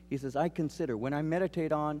making. He says, I consider, when I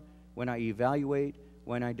meditate on, when I evaluate,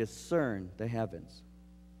 when I discern the heavens,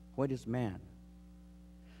 what is man?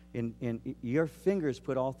 In your fingers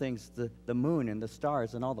put all things, the moon and the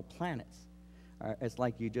stars and all the planets. It's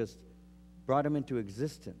like you just brought them into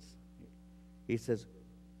existence. He says,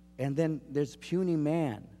 and then there's puny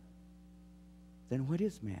man. Then what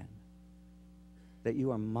is man? That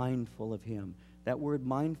you are mindful of him. That word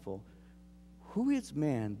mindful, who is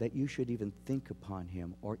man that you should even think upon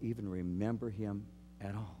him or even remember him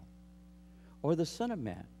at all? Or the Son of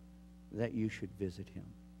Man that you should visit him?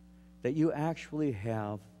 That you actually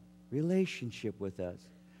have relationship with us.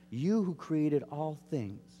 You who created all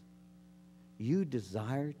things, you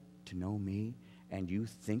desire to know me and you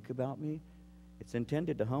think about me. It's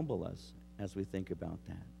intended to humble us as we think about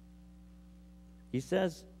that. He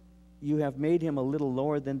says, you have made him a little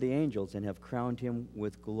lower than the angels and have crowned him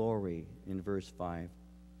with glory, in verse 5,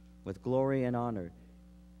 with glory and honor.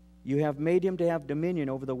 You have made him to have dominion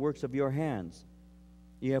over the works of your hands.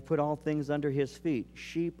 You have put all things under his feet,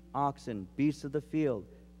 sheep, oxen, beasts of the field,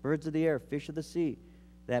 birds of the air, fish of the sea,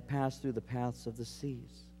 that pass through the paths of the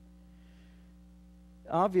seas.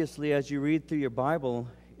 Obviously, as you read through your Bible,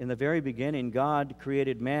 in the very beginning, God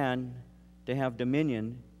created man to have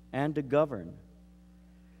dominion and to govern.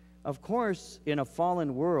 Of course, in a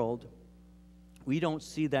fallen world, we don't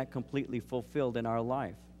see that completely fulfilled in our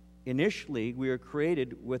life. Initially, we are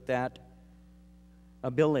created with that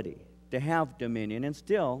ability to have dominion, and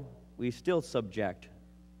we still subject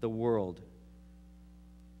the world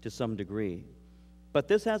to some degree. But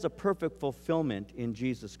this has a perfect fulfillment in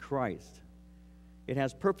Jesus Christ. It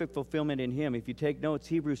has perfect fulfillment in him. If you take notes,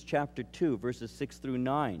 Hebrews chapter 2, verses 6 through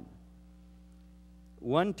 9.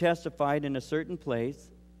 One testified in a certain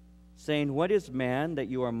place, saying, what is man that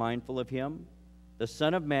you are mindful of him? The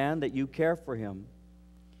Son of Man that you care for him?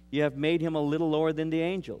 You have made him a little lower than the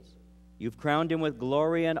angels. You've crowned him with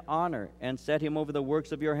glory and honor and set him over the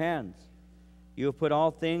works of your hands. You have put all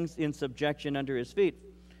things in subjection under his feet.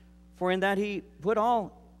 For in that he put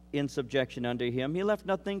all in subjection under him, he left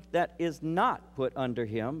nothing that is not put under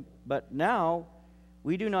him. But now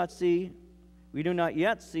we do not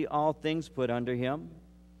yet see all things put under him.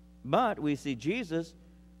 But we see Jesus,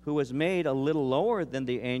 who was made a little lower than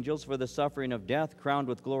the angels for the suffering of death, crowned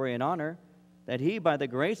with glory and honor, that he, by the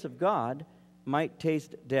grace of God, might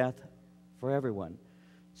taste death for everyone.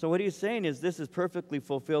 So what he's saying is this is perfectly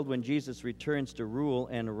fulfilled when Jesus returns to rule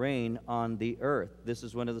and reign on the earth. This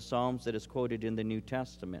is one of the Psalms that is quoted in the New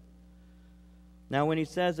Testament. Now when he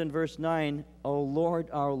says in verse 9, O Lord,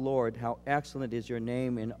 our Lord, how excellent is your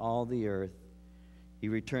name in all the earth, he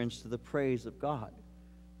returns to the praise of God,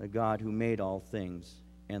 the God who made all things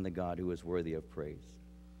and the God who is worthy of praise.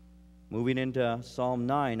 Moving into Psalm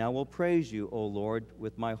 9, I will praise you, O Lord,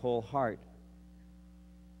 with my whole heart.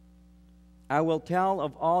 I will tell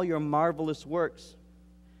of all your marvelous works.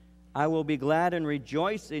 I will be glad and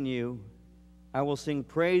rejoice in you. I will sing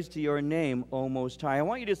praise to your name, O Most High. I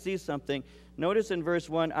want you to see something. Notice in verse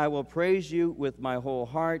 1, I will praise you with my whole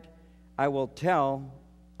heart. I will tell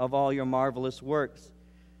of all your marvelous works.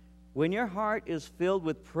 When your heart is filled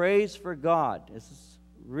with praise for God, this is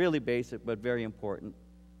really basic but very important.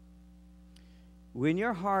 When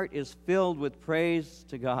your heart is filled with praise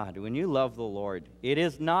to God, when you love the Lord, it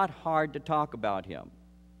is not hard to talk about Him.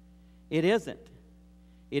 It isn't.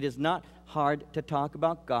 It is not hard to talk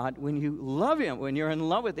about God when you love Him, when you're in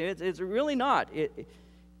love with Him. It's really not.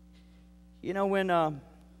 When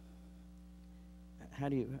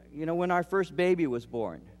our first baby was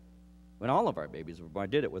born, when all of our babies were born, I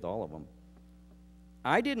did it with all of them.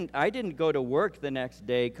 I didn't go to work the next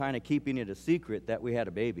day kind of keeping it a secret that we had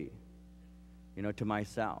a baby, to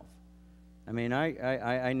myself. I mean,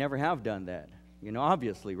 I never have done that,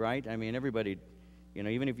 obviously, right? I mean, everybody,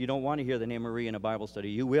 even if you don't want to hear the name Marie in a Bible study,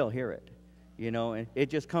 you will hear it, and it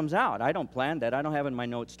just comes out. I don't plan that. I don't have in my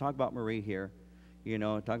notes, talk about Marie here,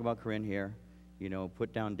 talk about Corinne here,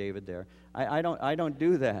 put down David there. I don't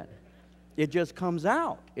do that. It just comes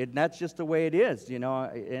out. That's just the way it is, and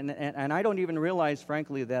I don't even realize,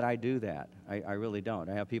 frankly, that I do that. I really don't.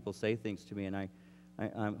 I have people say things to me, and I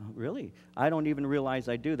don't even realize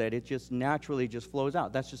I do that. It just naturally just flows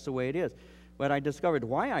out. That's just the way it is. But I discovered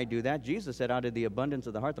why I do that. Jesus said, out of the abundance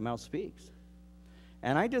of the heart, the mouth speaks.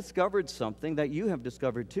 And I discovered something that you have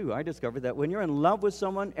discovered too. I discovered that when you're in love with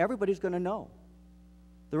someone, everybody's going to know.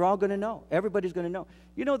 They're all going to know. Everybody's going to know.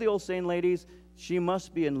 You know the old saying, ladies, she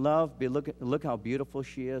must be in love. Look how beautiful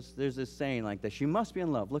she is. There's this saying like that. She must be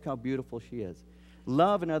in love. Look how beautiful she is.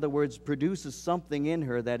 Love, in other words, produces something in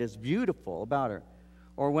her that is beautiful about her.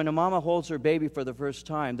 Or when a mama holds her baby for the first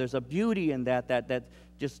time, there's a beauty in that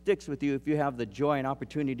just sticks with you if you have the joy and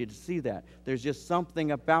opportunity to see that. There's just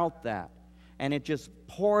something about that. And it just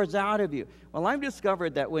pours out of you. Well, I've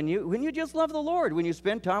discovered that when you just love the Lord, when you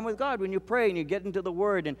spend time with God, when you pray and you get into the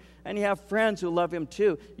Word and you have friends who love Him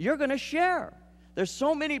too, you're going to share. There's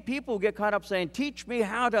so many people who get caught up saying, teach me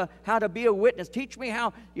how to be a witness. Teach me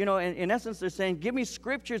how, in essence they're saying, give me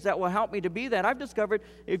scriptures that will help me to be that. I've discovered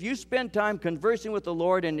if you spend time conversing with the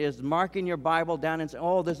Lord and is marking your Bible down and saying,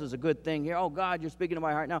 oh, this is a good thing here. Oh, God, you're speaking to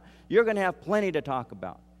my heart now. You're going to have plenty to talk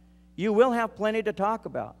about. You will have plenty to talk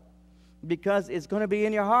about, because it's going to be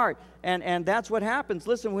in your heart. And that's what happens.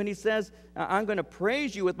 Listen, when He says, I'm going to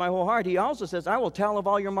praise you with my whole heart, He also says, I will tell of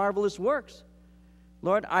all your marvelous works.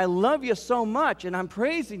 Lord, I love you so much, and I'm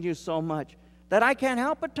praising you so much that I can't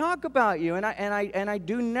help but talk about you. And I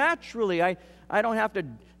do naturally. I don't have to,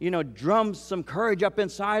 drum some courage up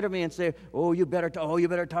inside of me and say, oh, you better talk. Oh,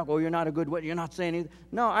 you're not a good witness. You're not saying anything.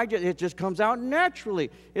 No, it just comes out naturally.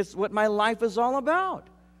 It's what my life is all about.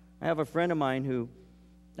 I have a friend of mine who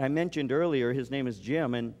I mentioned earlier. His name is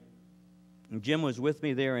Jim, and Jim was with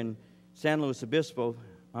me there in San Luis Obispo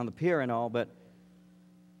on the pier and all, but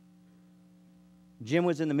Jim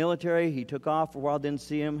was in the military. He took off for a while, didn't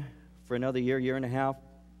see him for another year and a half.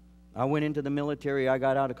 I went into the military. I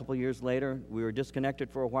got out a couple years later. We were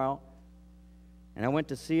disconnected for a while, and I went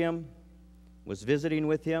to see him, was visiting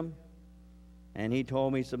with him, and he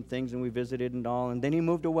told me some things, and we visited and all, and then he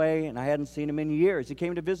moved away, and I hadn't seen him in years. He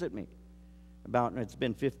came to visit me. It's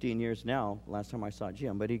been 15 years now, last time I saw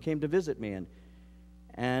Jim, but he came to visit me,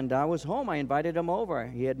 and I was home. I invited him over.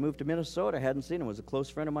 He had moved to Minnesota. I hadn't seen him. He was a close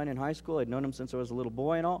friend of mine in high school. I'd known him since I was a little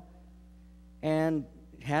boy and all, and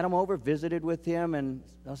had him over, visited with him, and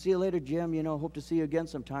I'll see you later, Jim, hope to see you again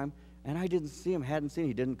sometime. And I didn't see him, hadn't seen him.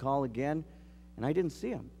 He didn't call again, and I didn't see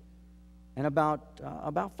him. And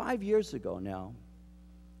about 5 years ago now,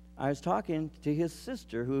 I was talking to his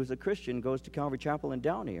sister, who is a Christian, goes to Calvary Chapel in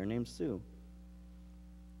Downey. Her name's Sue.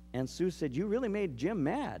 And Sue said, you really made Jim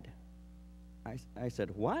mad. I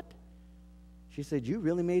said, what? She said, you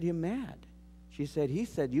really made him mad. She said, he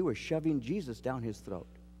said you were shoving Jesus down his throat.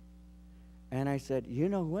 And I said, you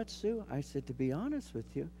know what, Sue? I said, to be honest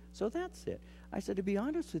with you, so that's it. I said, to be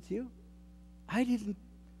honest with you,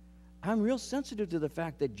 I'm real sensitive to the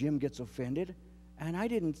fact that Jim gets offended, and I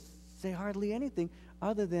didn't say hardly anything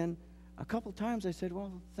other than a couple times I said,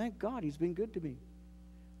 well, thank God, he's been good to me.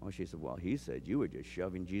 Oh, she said, well, he said you were just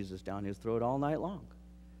shoving Jesus down his throat all night long.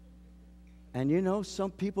 And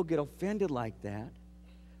some people get offended like that,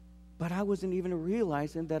 but I wasn't even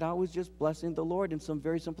realizing that I was just blessing the Lord in some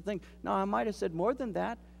very simple thing. Now, I might have said more than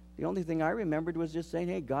that. The only thing I remembered was just saying,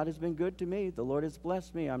 hey, God has been good to me. The Lord has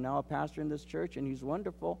blessed me. I'm now a pastor in this church, and he's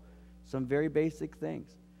wonderful. Some very basic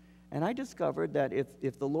things. And I discovered that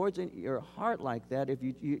if the Lord's in your heart like that, if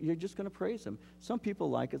you're just going to praise him. Some people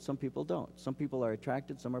like it, some people don't. Some people are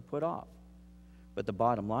attracted, some are put off. But the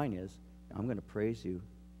bottom line is, I'm going to praise you,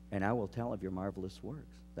 and I will tell of your marvelous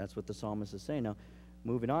works. That's what the psalmist is saying. Now,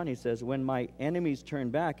 moving on, he says, when my enemies turn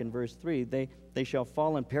back, in verse 3, they shall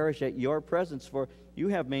fall and perish at your presence, for you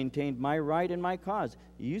have maintained my right and my cause.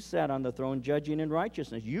 You sat on the throne judging in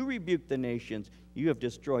righteousness. You rebuked the nations. You have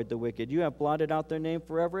destroyed the wicked. You have blotted out their name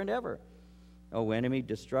forever and ever. O enemy,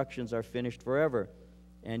 destructions are finished forever,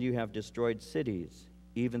 and you have destroyed cities.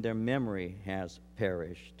 Even their memory has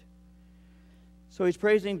perished. So he's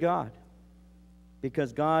praising God,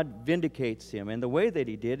 because God vindicates him. And the way that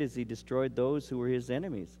he did is he destroyed those who were his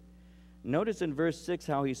enemies. Notice in verse 6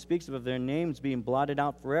 how he speaks of their names being blotted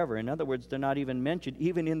out forever. In other words, they're not even mentioned,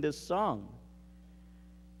 even in this song.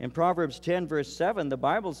 In Proverbs 10, verse 7, the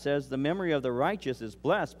Bible says, the memory of the righteous is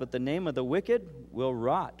blessed, but the name of the wicked will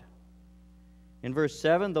rot. In verse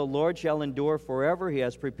 7, the Lord shall endure forever. He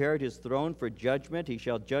has prepared his throne for judgment. He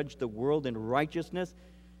shall judge the world in righteousness.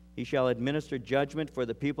 He shall administer judgment for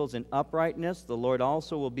the peoples in uprightness. The Lord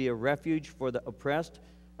also will be a refuge for the oppressed,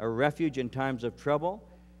 a refuge in times of trouble.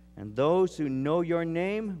 And those who know your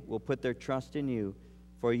name will put their trust in you.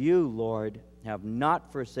 For you, Lord, have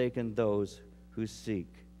not forsaken those who seek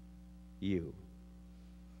you.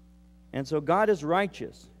 And so God is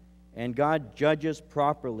righteous, and God judges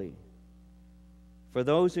properly. For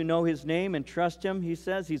those who know his name and trust him, he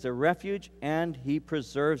says he's a refuge and he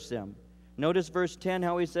preserves them. Notice verse 10,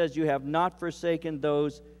 how he says, you have not forsaken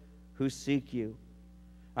those who seek you.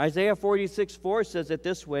 Isaiah 46:4 says it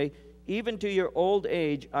this way, even to your old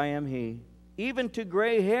age I am he. Even to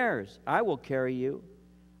gray hairs I will carry you.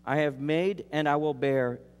 I have made and I will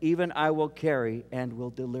bear. Even I will carry and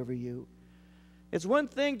will deliver you. It's one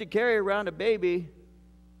thing to carry around a baby.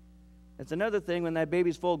 It's another thing when that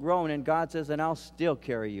baby's full grown and God says, and I'll still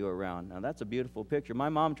carry you around. Now that's a beautiful picture. My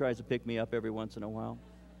mom tries to pick me up every once in a while.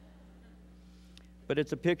 But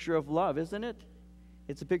it's a picture of love, isn't it?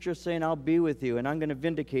 It's a picture of saying, I'll be with you, and I'm going to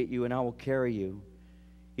vindicate you, and I will carry you.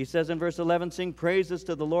 He says in verse 11, sing praises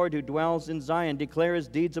to the Lord who dwells in Zion. Declare his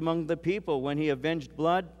deeds among the people. When he avenges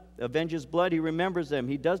blood, he remembers them.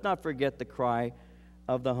 He does not forget the cry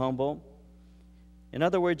of the humble. In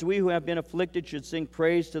other words, we who have been afflicted should sing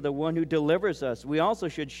praise to the one who delivers us. We also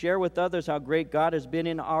should share with others how great God has been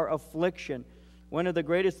in our affliction. One of the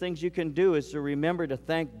greatest things you can do is to remember to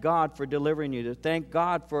thank God for delivering you, to thank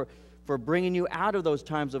God for bringing you out of those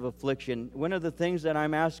times of affliction. One of the things that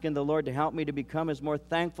I'm asking the Lord to help me to become is more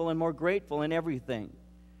thankful and more grateful in everything.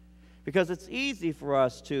 Because it's easy for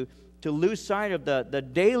us to lose sight of the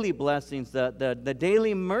daily blessings, the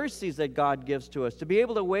daily mercies that God gives to us. To be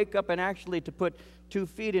able to wake up and actually to put 2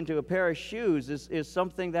 feet into a pair of shoes is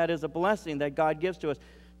something that is a blessing that God gives to us.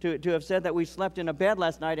 To have said that we slept in a bed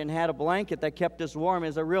last night and had a blanket that kept us warm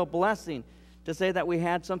is a real blessing. To say that we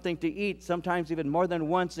had something to eat, sometimes even more than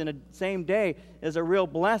once in a same day, is a real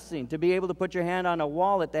blessing. To be able to put your hand on a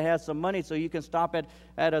wallet that has some money so you can stop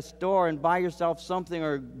at a store and buy yourself something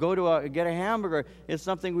or go to get a hamburger is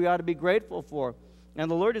something we ought to be grateful for. And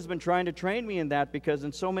the Lord has been trying to train me in that, because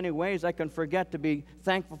in so many ways I can forget to be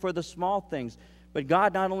thankful for the small things. But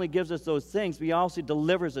God not only gives us those things, but he also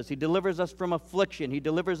delivers us. He delivers us from affliction. He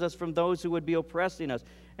delivers us from those who would be oppressing us.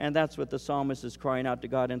 And that's what the psalmist is crying out to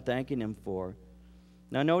God and thanking him for.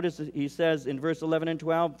 Now notice he says in verse 11 and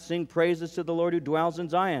 12, sing praises to the Lord who dwells in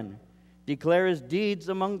Zion. Declare his deeds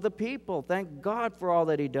among the people. Thank God for all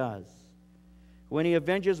that he does. When he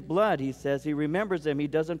avenges blood, he says, he remembers them. He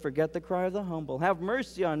doesn't forget the cry of the humble. Have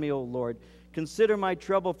mercy on me, O Lord. Consider my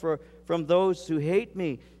trouble from those who hate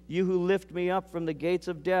me. You who lift me up from the gates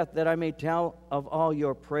of death, that I may tell of all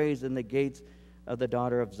your praise in the gates of the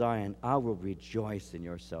daughter of Zion. I will rejoice in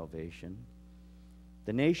your salvation.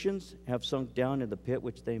 The nations have sunk down in the pit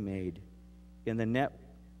which they made. In the net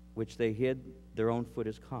which they hid, their own foot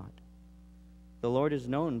is caught. The Lord is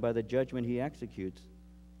known by the judgment he executes.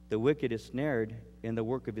 The wicked is snared in the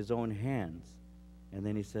work of his own hands. And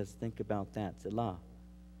then he says, think about that. Selah.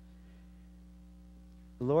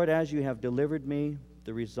 Lord, as you have delivered me,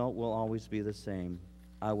 the result will always be the same.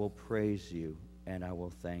 I will praise you and I will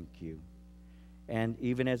thank you. And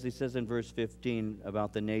even as he says in verse 15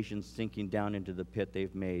 about the nations sinking down into the pit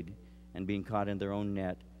they've made and being caught in their own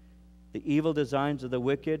net, the evil designs of the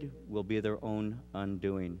wicked will be their own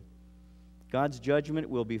undoing. God's judgment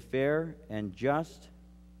will be fair and just.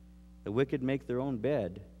 The wicked make their own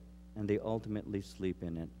bed, and they ultimately sleep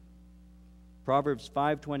in it. Proverbs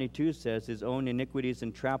 5:22 says, his own iniquities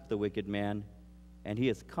entrap the wicked man, and he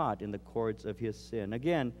is caught in the cords of his sin.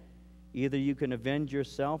 Again, either you can avenge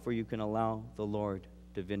yourself or you can allow the Lord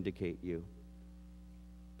to vindicate you.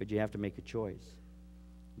 But you have to make a choice.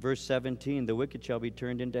 Verse 17, the wicked shall be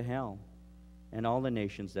turned into hell, and all the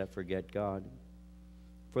nations that forget God.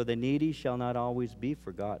 For the needy shall not always be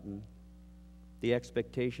forgotten, The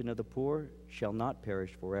expectation of the poor shall not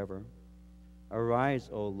perish forever. Arise,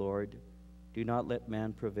 O Lord, do not let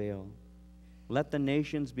man prevail. Let the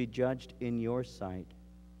nations be judged in your sight.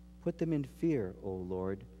 Put them in fear, O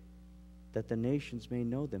Lord, that the nations may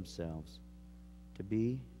know themselves to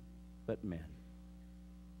be but men.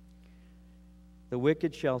 The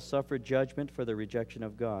wicked shall suffer judgment for the rejection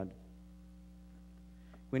of God.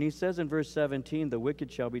 When he says in verse 17, the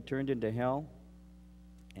wicked shall be turned into hell,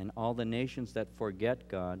 and all the nations that forget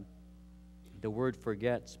God, the word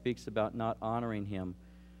forget speaks about not honoring him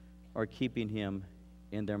or keeping him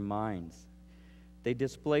in their minds. They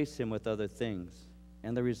displace him with other things,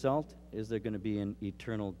 and the result is they're going to be in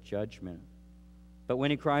eternal judgment. But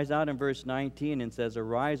when he cries out in verse 19 and says,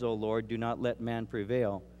 Arise, O Lord, do not let man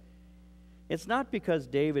prevail, it's not because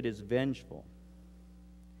David is vengeful.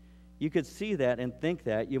 You could see that and think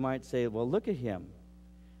that. You might say, well, look at him.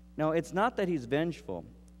 No, it's not that he's vengeful.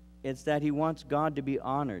 It's that he wants God to be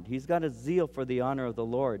honored. He's got a zeal for the honor of the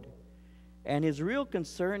Lord. And his real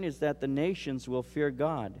concern is that the nations will fear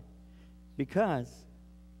God, because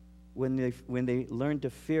when they learn to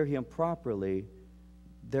fear him properly,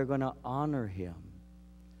 they're going to honor him.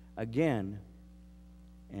 Again,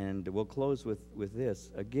 and we'll close with this.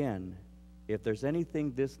 Again, if there's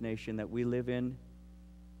anything this nation that we live in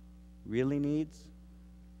really needs,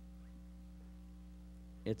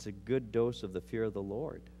 it's a good dose of the fear of the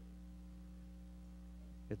Lord.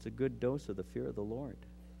 It's a good dose of the fear of the Lord.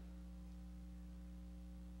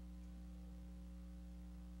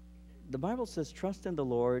 The Bible says, Trust in the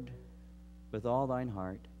Lord with all thine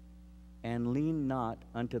heart, and lean not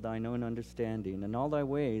unto thine own understanding. In all thy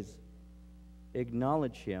ways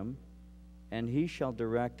acknowledge him, and he shall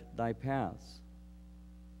direct thy paths.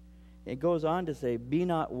 It goes on to say, Be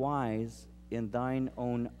not wise in thine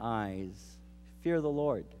own eyes. Fear the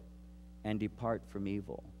Lord, and depart from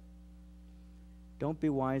evil. Don't be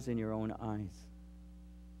wise in your own eyes.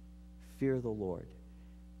 Fear the Lord.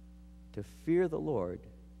 To fear the Lord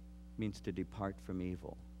means to depart from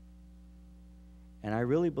evil. And I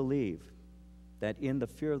really believe that in the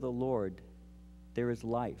fear of the Lord, there is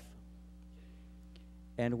life.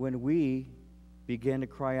 And when we begin to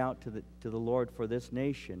cry out to the Lord for this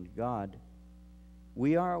nation, God,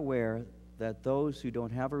 we are aware that those who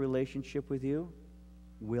don't have a relationship with you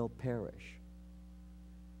will perish.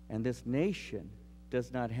 And this nation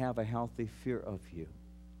does not have a healthy fear of you.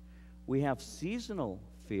 We have seasonal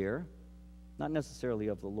fear, not necessarily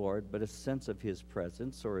of the Lord, but a sense of his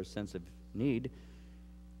presence or a sense of need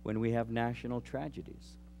when we have national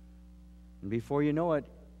tragedies. And before you know it,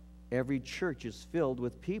 every church is filled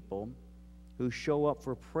with people who show up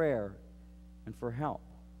for prayer and for help.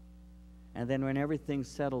 And then when everything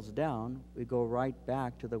settles down, we go right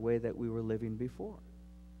back to the way that we were living before.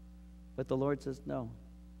 But the Lord says, no,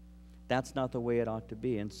 that's not the way it ought to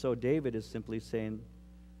be. And so David is simply saying,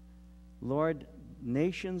 Lord,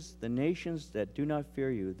 the nations that do not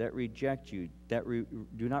fear you, that reject you, that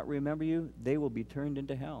do not remember you, they will be turned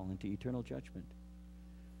into hell, into eternal judgment.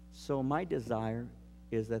 So my desire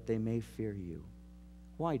is that they may fear you.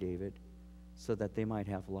 Why, David? So that they might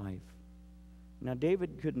have life. Now,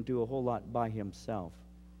 David couldn't do a whole lot by himself,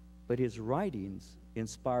 but his writings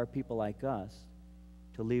inspire people like us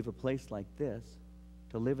to leave a place like this,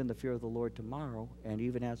 to live in the fear of the Lord tomorrow, and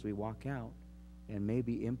even as we walk out, and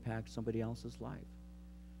maybe impact somebody else's life.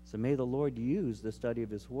 So may the Lord use the study of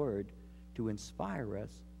his word to inspire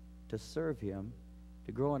us to serve him,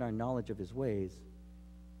 to grow in our knowledge of his ways,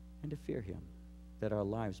 and to fear him, that our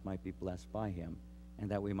lives might be blessed by him, and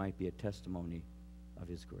that we might be a testimony of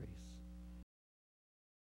his grace.